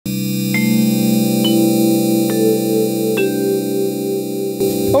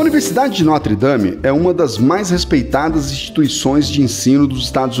Universidade de Notre Dame é uma das mais respeitadas instituições de ensino dos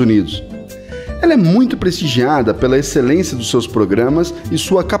Estados Unidos. Ela é muito prestigiada pela excelência dos seus programas e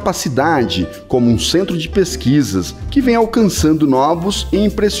sua capacidade como um centro de pesquisas que vem alcançando novos e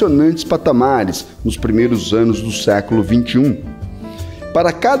impressionantes patamares nos primeiros anos do século XXI.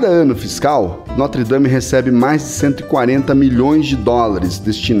 Para cada ano fiscal, Notre Dame recebe mais de 140 milhões de dólares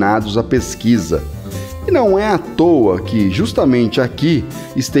destinados à pesquisa. E não é à toa que, justamente aqui,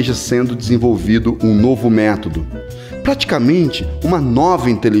 esteja sendo desenvolvido um novo método, praticamente uma nova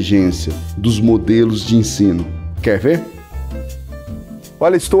inteligência dos modelos de ensino. Quer ver?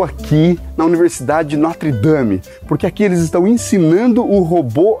 Olha, estou aqui na Universidade de Notre Dame, porque aqui eles estão ensinando o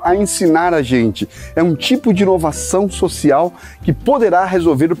robô a ensinar a gente. É um tipo de inovação social que poderá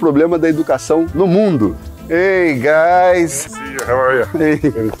resolver o problema da educação no mundo. Hey guys! Good to see you. How are you? Hey.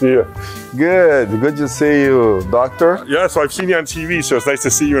 Good to see you. Good to see you, doctor. Yeah, so I've seen you on TV, so it's nice to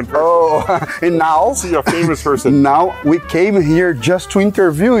see you in person. Oh, and now? See a famous person. Now we came here just to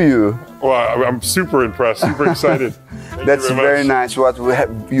interview you. Well, I'm super impressed, super excited. That's very nice. What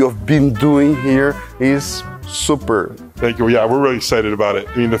you have been doing here is super. Thank you. Yeah, we're really excited about it.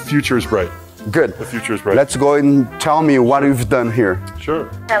 I mean, the future is bright. Good. The future is bright. Let's go and tell me what you've done here. Sure.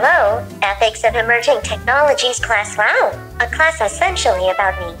 Hello, Ethics of Emerging Technologies class. Wow, a class essentially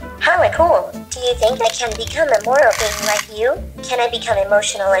about me. How cool. Do you think I can become a moral being like you? Can I become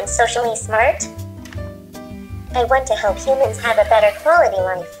emotional and socially smart? I want to help humans have a better quality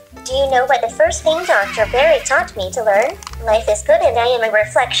life. Do you know what the first thing Dr. Barry taught me to learn? Life is good and I am a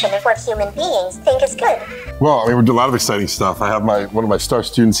reflection of what human beings think is good. Well, I mean, we're doing a lot of exciting stuff. I have one of my star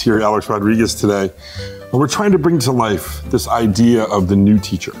students here, Alex Rodriguez, today. And we're trying to bring to life this idea of the new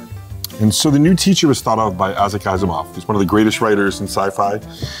teacher. And so the new teacher was thought of by Isaac Asimov. He's one of the greatest writers in sci-fi.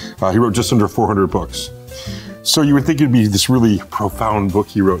 He wrote just under 400 books. So you would think it'd be this really profound book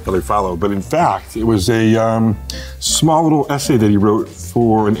he wrote that I follow, but in fact, it was a small little essay that he wrote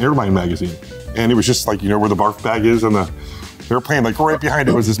for an airline magazine. And it was just like, you know, where the barf bag is on the airplane, like right behind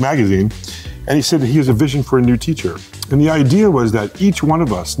it was this magazine. And he said that he has a vision for a new teacher. And the idea was that each one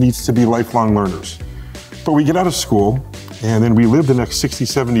of us needs to be lifelong learners. But we get out of school and then we live the next 60,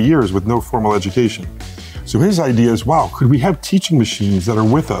 70 years with no formal education. So his idea is, wow, could we have teaching machines that are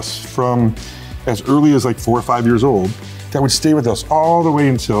with us from as early as like 4 or 5 years old that would stay with us all the way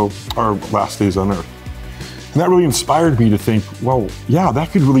until our last days on Earth. And that really inspired me to think, well, yeah, that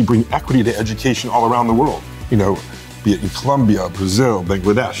could really bring equity to education all around the world. You know, be it in Colombia, Brazil,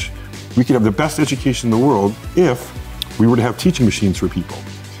 Bangladesh. We could have the best education in the world if we were to have teaching machines for people.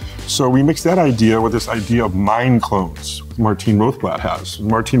 So we mixed that idea with this idea of mind clones Martine Rothblatt has.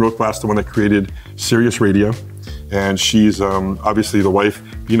 Martine Rothblatt's the one that created Sirius Radio. And she's obviously the wife.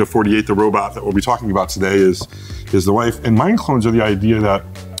 Bina 48, the robot that we'll be talking about today, is the wife. And mind clones are the idea that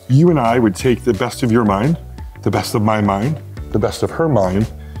you and I would take the best of your mind, the best of my mind, the best of her mind,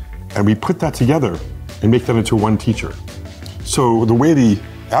 and we put that together and make that into one teacher. So the way the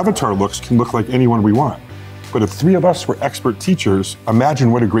avatar looks can look like anyone we want. But if 3 of us were expert teachers,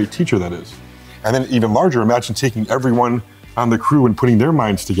 imagine what a great teacher that is. And then even larger, imagine taking everyone on the crew and putting their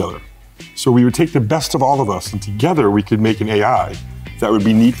minds together. So we would take the best of all of us, and together we could make an AI that would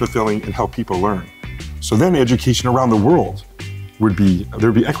be need fulfilling and help people learn. So then education around the world there'd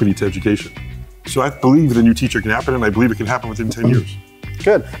be equity to education. So I believe the new teacher can happen, and I believe it can happen within 10 years.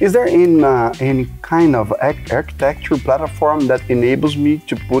 Good. Is there any kind of architecture platform that enables me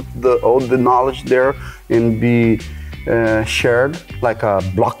to put all the knowledge there and be shared, like a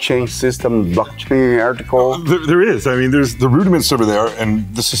blockchain system, blockchain article? There is. I mean, there's the rudiments over there, and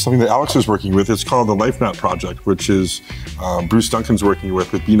this is something that Alex is working with. It's called the LifeNet project, which is Bruce Duncan's working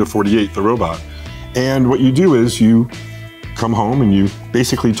with Bina 48, the robot. And what you do is you come home and you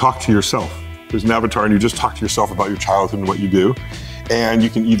basically talk to yourself. There's an avatar, and you just talk to yourself about your childhood and what you do. And you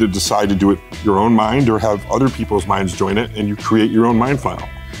can either decide to do it your own mind or have other people's minds join it, and you create your own mind file.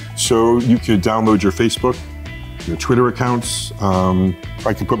 So you could download your Facebook, your Twitter accounts.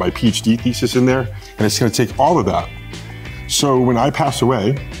 I can put my PhD thesis in there, and it's going to take all of that. So when I pass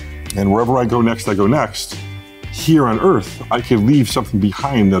away, and wherever I go next, here on Earth, I could leave something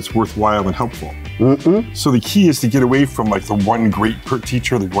behind that's worthwhile and helpful. So the key is to get away from like the one great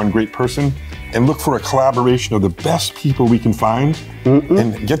teacher, the one great person, and look for a collaboration of the best people we can find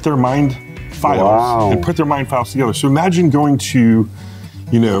and get their mind files and put their mind files together. So imagine going to,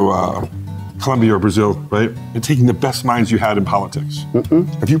 you know, Colombia or Brazil, right? And taking the best minds you had in politics.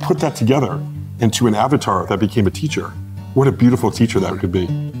 If you put that together into an avatar that became a teacher, what a beautiful teacher that could be.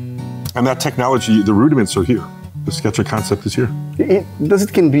 And that technology, the rudiments are here. The Sketcher concept is here. Does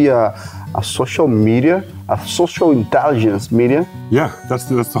it can be a social media, a social intelligence media. Yeah, that's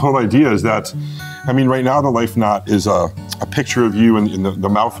the whole idea is that, I mean, right now the Life Knot is a picture of you and the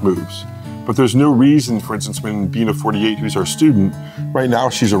mouth moves. But there's no reason, for instance, when Bina 48, who's our student, right now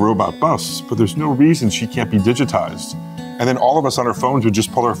she's a robot bus, but there's no reason she can't be digitized. And then all of us on our phones would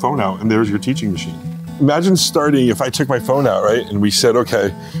just pull our phone out and there's your teaching machine. Imagine starting, if I took my phone out, right, and we said,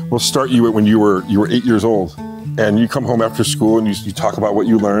 okay, we'll start you when you were 8 years old, and you come home after school and you talk about what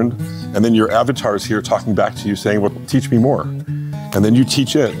you learned, and then your avatar is here talking back to you saying, well, teach me more. And then you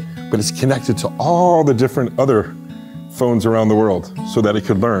teach it, but it's connected to all the different other phones around the world so that it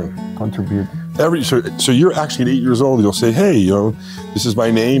could learn. Contribute. So you're actually at 8 years old, you'll say, hey, this is my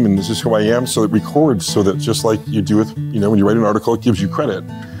name and this is who I am, so it records so that just like you do with, when you write an article, it gives you credit.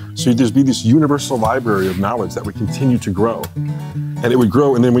 So there's be this universal library of knowledge that would continue to grow. And it would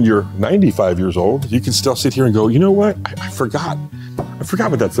grow, and then when you're 95 years old, you can still sit here and go, you know what, I forgot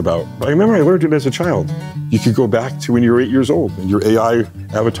what that's about. But I remember I learned it as a child. You could go back to when you were 8 years old and your AI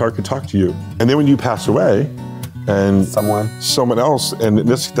avatar could talk to you. And then when you pass away, and someone else, and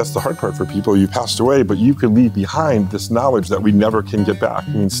that's the hard part for people, you passed away, but you could leave behind this knowledge that we never can get back.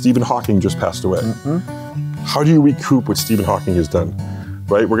 I mean, Stephen Hawking just passed away. How do you recoup what Stephen Hawking has done?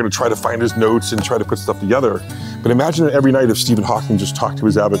 Right? We're going to try to find his notes and try to put stuff together. But imagine every night if Stephen Hawking just talked to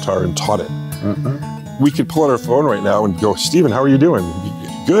his avatar and taught it. We could pull out our phone right now and go, Stephen, how are you doing?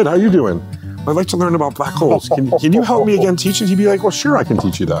 Good, how are you doing? I'd like to learn about black holes. Can you help me again teach it? He'd be like, well, sure, I can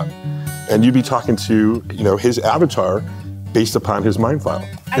teach you that. And you'd be talking to, his avatar based upon his mind file.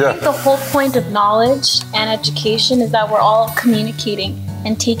 I think the whole point of knowledge and education is that we're all communicating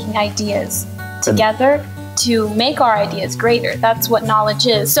and taking ideas together to make our ideas greater. That's what knowledge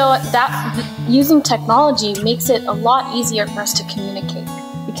is. So using technology makes it a lot easier for us to communicate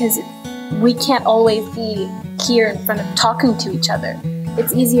because we can't always be here in front of talking to each other.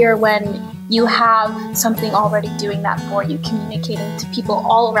 It's easier when you have something already doing that for you, communicating to people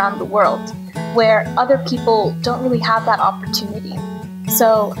all around the world, where other people don't really have that opportunity.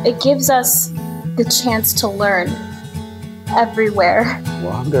 So it gives us the chance to learn everywhere.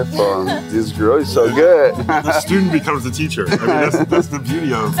 Wonderful. This girl is so good. The student becomes the teacher. I mean, that's the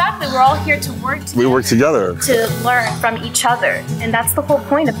beauty of... Exactly. We're all here to work together. We work together. To learn from each other. And that's the whole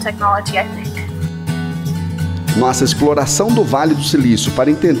point of technology, I think. Nossa exploração do Vale do Silício para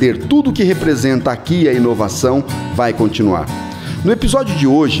entender tudo o que representa aqui a inovação vai continuar. No episódio de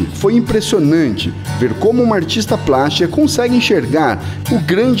hoje, foi impressionante ver como uma artista plástica consegue enxergar o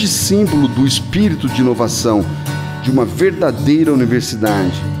grande símbolo do espírito de inovação de uma verdadeira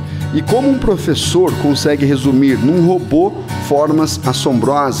universidade e como um professor consegue resumir num robô formas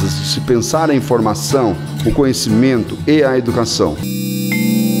assombrosas de se pensar a informação, o conhecimento e a educação.